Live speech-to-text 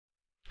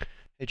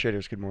Hey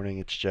traders, good morning.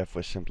 It's Jeff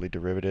with Simply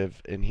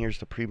Derivative, and here's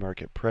the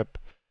pre-market prep.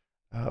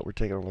 We're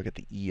taking a look at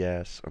the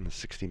ES on the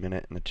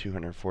 60-minute and the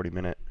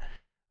 240-minute.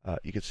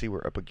 You can see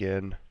we're up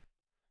again,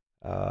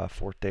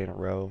 fourth day in a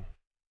row,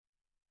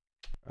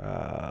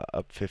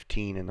 up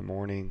 15 in the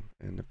morning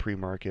in the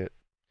pre-market.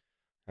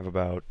 Have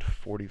about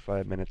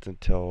 45 minutes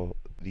until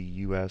the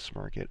US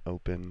market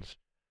opens.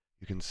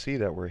 You can see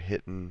that we're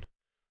hitting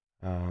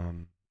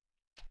some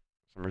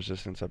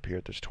resistance up here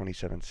at this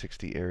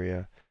 2760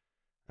 area.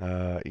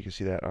 You can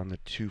see that on the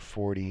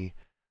 240.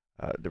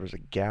 There was a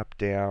gap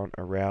down,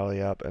 a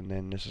rally up, and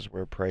then this is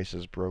where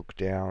prices broke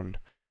down,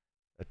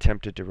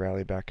 attempted to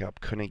rally back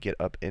up, couldn't get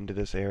up into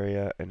this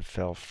area, and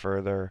fell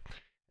further.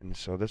 And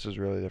so this is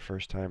really the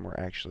first time we're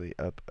actually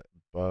up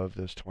above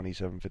this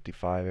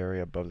 2755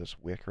 area, above this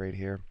wick right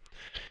here,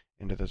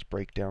 into this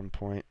breakdown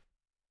point,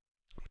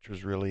 which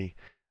was really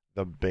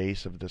the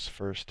base of this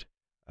first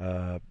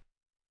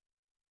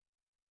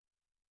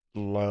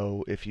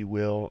low, if you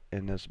will,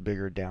 in this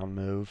bigger down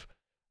move.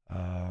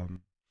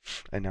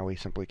 And now we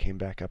simply came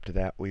back up to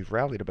that. We've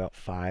rallied about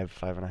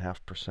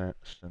 5.5%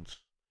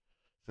 since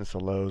the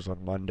lows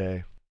on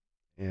Monday,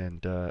 and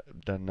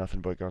done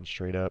nothing but gone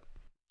straight up.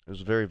 It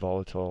was a very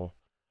volatile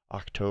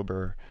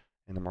October,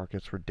 and the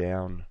markets were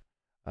down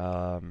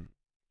over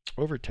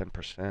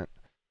 10%.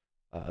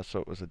 So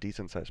it was a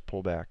decent sized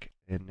pullback,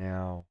 and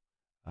now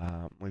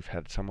we've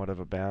had somewhat of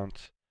a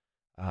bounce.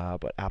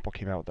 But Apple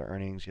came out with their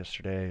earnings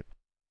yesterday.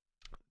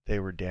 They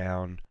were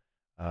down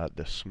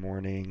this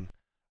morning.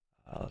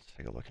 Let's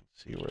take a look and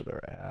see where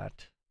they're at.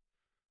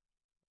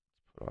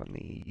 Let's put on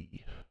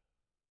the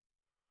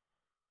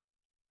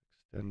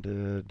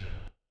extended.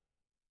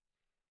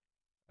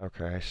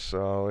 Okay,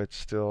 so it's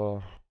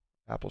still,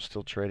 Apple's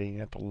still trading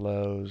at the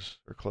lows,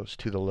 or close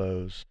to the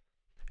lows,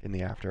 in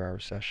the after-hour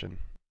session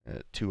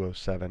at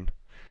 207.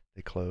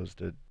 They closed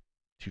at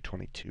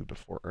 222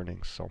 before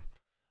earnings. So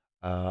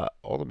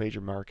all the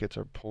major markets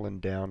are pulling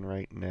down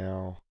right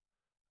now.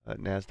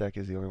 NASDAQ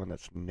is the only one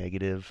that's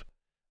negative.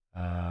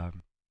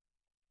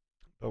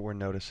 But we're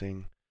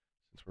noticing,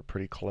 since we're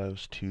pretty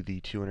close to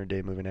the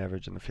 200-day moving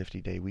average and the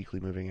 50-day weekly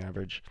moving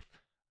average,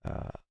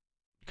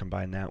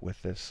 combine that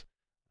with this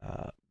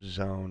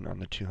zone on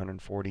the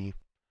 240,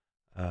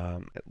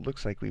 it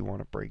looks like we want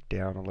to break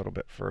down a little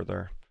bit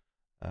further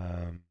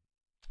and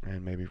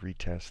maybe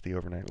retest the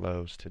overnight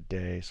lows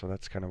today. So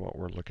that's kind of what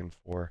we're looking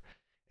for.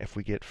 If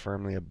we get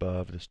firmly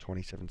above this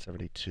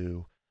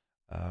 2772,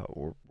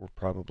 we're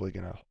probably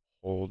going to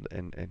hold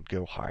and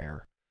go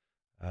higher,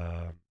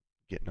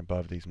 getting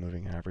above these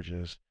moving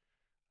averages.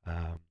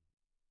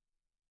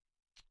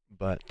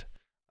 But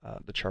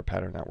the chart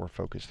pattern that we're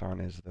focused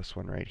on is this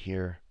one right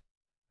here,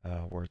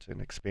 where it's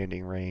an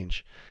expanding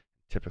range.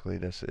 Typically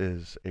this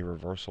is a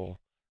reversal.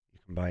 You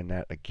combine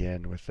that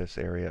again with this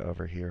area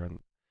over here and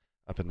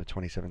up in the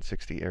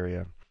 2760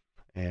 area,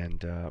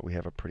 and we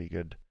have a pretty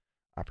good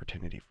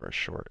opportunity for a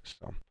short.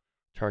 So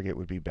target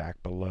would be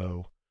back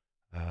below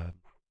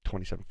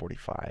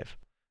 2745,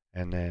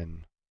 and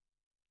then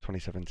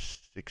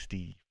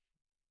 2760,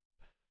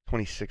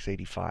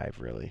 2685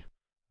 really,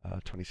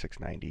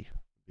 2690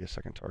 would be a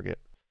second target.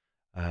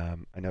 I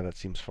know that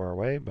seems far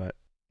away, but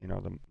you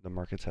know the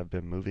markets have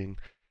been moving,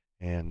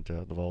 and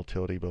the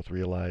volatility, both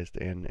realized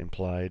and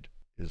implied,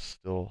 is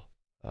still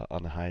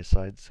on the high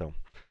side. So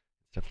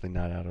it's definitely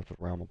not out of the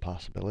realm of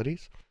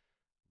possibilities.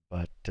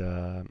 But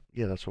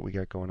yeah, that's what we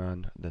got going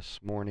on this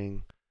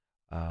morning.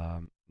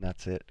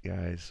 That's it,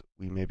 guys.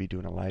 We may be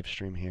doing a live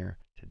stream here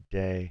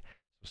today,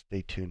 so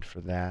stay tuned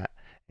for that,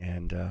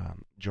 and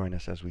join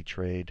us as we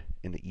trade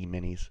in the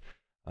E-minis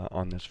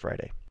on this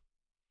Friday.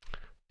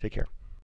 Take care.